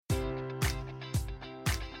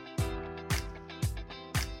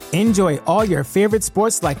Enjoy all your favorite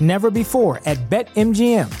sports like never before at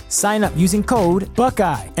BetMGM. Sign up using code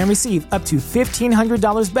Buckeye and receive up to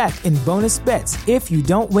 $1,500 back in bonus bets if you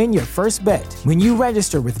don't win your first bet. When you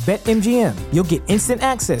register with BetMGM, you'll get instant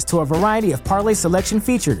access to a variety of parlay selection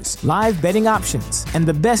features, live betting options, and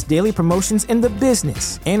the best daily promotions in the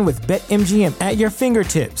business. And with BetMGM at your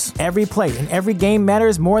fingertips, every play and every game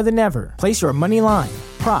matters more than ever. Place your money line,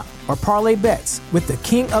 prop, or parlay bets with the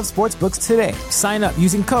king of sportsbooks today. Sign up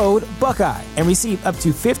using code Buckeye and receive up to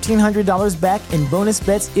 $1,500 back in bonus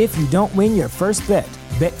bets if you don't win your first bet.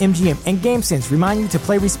 BetMGM and GameSense remind you to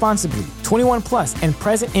play responsibly. 21 plus and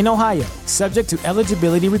present in Ohio, subject to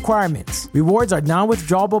eligibility requirements. Rewards are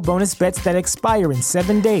non-withdrawable bonus bets that expire in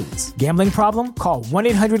 7 days. Gambling problem? Call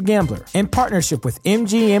 1-800-GAMBLER. In partnership with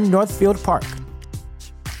MGM Northfield Park.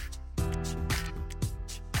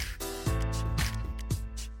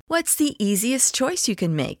 What's the easiest choice you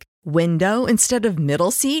can make? Window instead of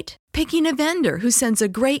middle seat? Picking a vendor who sends a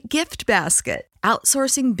great gift basket?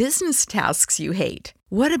 Outsourcing business tasks you hate?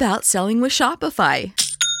 What about selling with Shopify?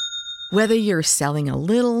 Whether you're selling a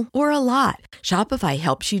little or a lot, Shopify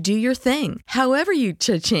helps you do your thing, however you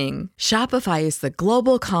cha-ching. Shopify is the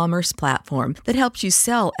global commerce platform that helps you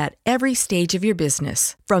sell at every stage of your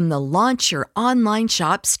business. From the launch your online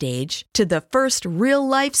shop stage to the first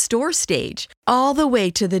real-life store stage, all the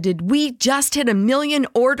way to the did we just hit 1 million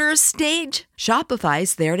orders stage.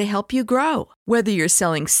 Shopify's there to help you grow. Whether you're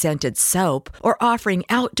selling scented soap or offering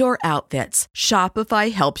outdoor outfits,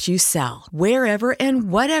 Shopify helps you sell. Wherever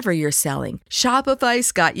and whatever you're selling,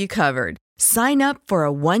 Shopify's got you covered. Sign up for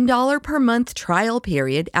a $1 per month trial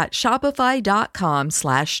period at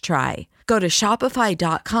shopify.com/try. Go to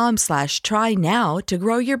shopify.com/try now to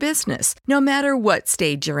grow your business, no matter what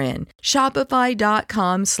stage you're in.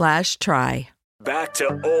 Shopify.com/try. Back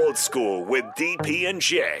to old school with DP and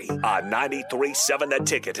J on 93.7 The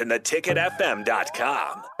Ticket and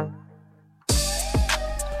theticketfm.com.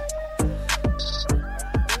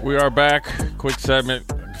 We are back. Quick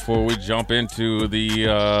segment before we jump into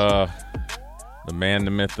the man,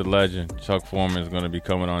 the myth, the legend. Chuck Foreman is going to be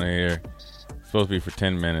coming on here. It's supposed to be for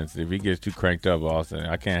 10 minutes. If he gets too cranked up, Austin,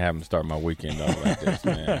 I can't have him start my weekend off like this,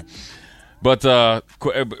 man. But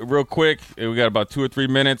real quick, we got about 2 or 3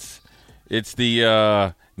 minutes. It's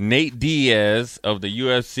the Nate Diaz of the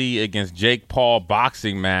UFC against Jake Paul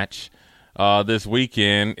boxing match this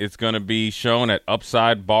weekend. It's going to be shown at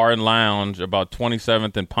Upside Bar and Lounge, about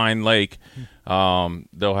 27th and Pine Lake. They'll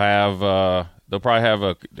probably have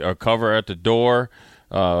a cover at the door,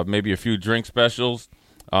 maybe a few drink specials.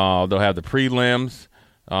 They'll have the prelims.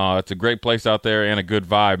 It's a great place out there and a good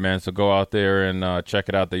vibe, man. So go out there and check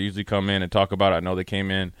it out. They usually come in and talk about it. I know they came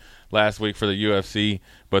in last week for the UFC,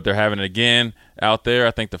 but they're having it again out there.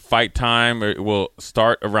 I think the fight time will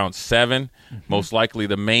start around 7. Most likely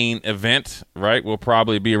the main event, right, will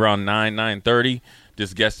probably be around 9:30.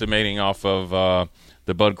 Just guesstimating off of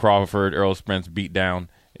the Bud Crawford, Errol Spence beatdown,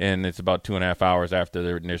 and it's about 2.5 hours after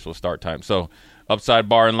their initial start time. So Upside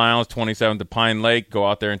Bar and Lounge, 27th to Pine Lake. Go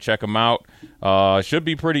out there and check them out. Should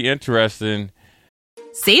be pretty interesting.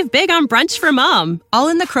 Save big on brunch for mom, all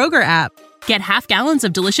in the Kroger app. Get half gallons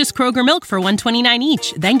of delicious Kroger milk for $1.29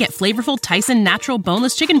 each. Then get flavorful Tyson natural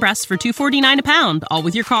boneless chicken breasts for $2.49 a pound, all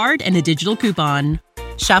with your card and a digital coupon.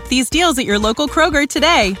 Shop these deals at your local Kroger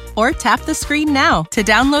today, or tap the screen now to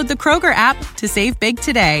download the Kroger app to save big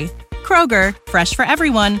today. Kroger, fresh for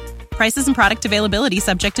everyone. Prices and product availability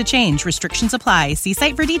subject to change. Restrictions apply. See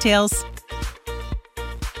site for details.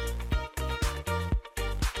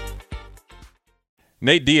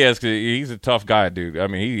 Nate Diaz, he's a tough guy, dude. I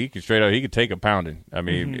mean, he can straight up, he can take a pounding. I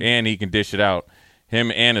mean, and he can dish it out.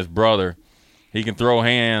 Him and his brother, he can throw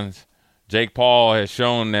hands. Jake Paul has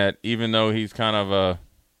shown that even though he's kind of a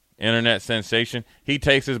internet sensation, he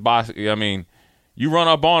takes his box. I mean, you run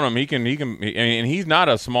up on him, he can, and he's not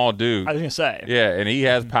a small dude. I was gonna say, yeah, and he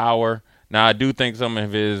has power. Now, I do think some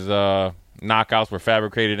of his knockouts were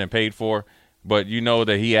fabricated and paid for, but you know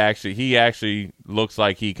that he actually looks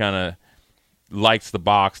like he kind of likes the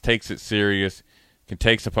box, takes it serious, can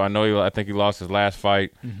take some. I think he lost his last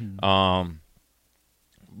fight.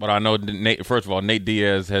 But I know first of all, Nate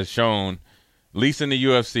Diaz has shown, at least in the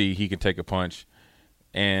UFC, he can take a punch,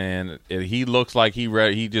 and he looks like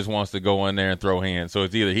he just wants to go in there and throw hands. So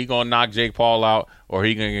it's either he gonna knock Jake Paul out or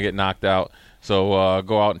he gonna get knocked out. So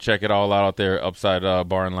go out and check it all out there, Upside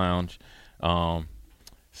Bar and Lounge.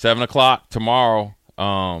 7 o'clock tomorrow.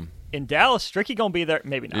 In Dallas, Stricky gonna be there?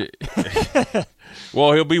 Maybe not.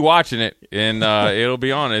 Well, he'll be watching it, and it'll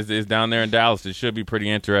be on. It's down there in Dallas. It should be pretty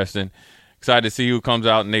interesting. Excited to see who comes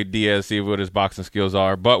out, Nate Diaz, see what his boxing skills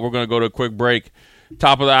are. But we're going to go to a quick break.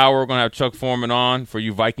 Top of the hour, we're going to have Chuck Foreman on for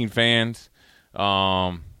you Viking fans. He's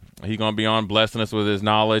going to be on blessing us with his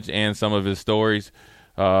knowledge and some of his stories.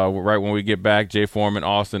 Right when we get back, Jay Foreman,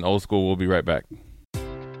 Austin, Old School, we'll be right back.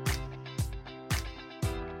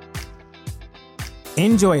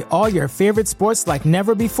 Enjoy all your favorite sports like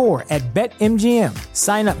never before at BetMGM.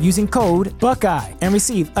 Sign up using code Buckeye and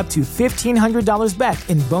receive up to $1,500 back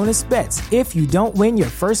in bonus bets if you don't win your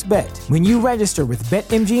first bet. When you register with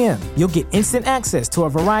BetMGM, you'll get instant access to a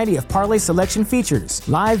variety of parlay selection features,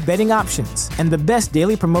 live betting options, and the best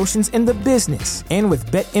daily promotions in the business. And with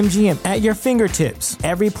BetMGM at your fingertips,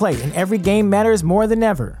 every play and every game matters more than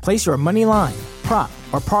ever. Place your money line, prop,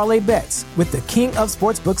 or parlay bets with the king of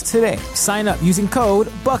sportsbooks today. Sign up using code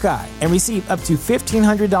Buckeye and receive up to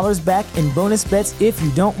 $1,500 back in bonus bets if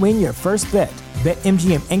you don't win your first bet.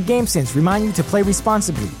 BetMGM and GameSense remind you to play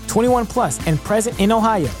responsibly. 21 plus and present in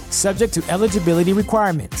Ohio, subject to eligibility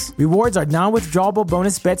requirements. Rewards are non-withdrawable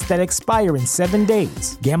bonus bets that expire in 7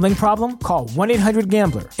 days. Gambling problem? Call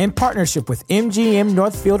 1-800-GAMBLER in partnership with MGM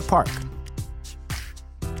Northfield Park.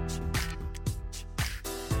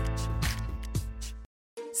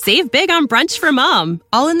 Save big on brunch for mom,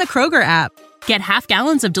 all in the Kroger app. Get half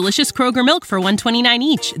gallons of delicious Kroger milk for $1.29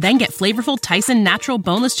 each. Then get flavorful Tyson natural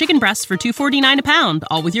boneless chicken breasts for $2.49 a pound,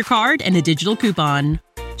 all with your card and a digital coupon.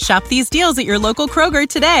 Shop these deals at your local Kroger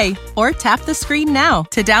today, or tap the screen now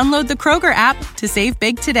to download the Kroger app to save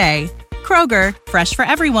big today. Kroger, fresh for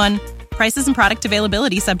everyone. Prices and product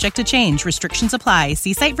availability subject to change. Restrictions apply.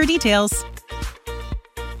 See site for details.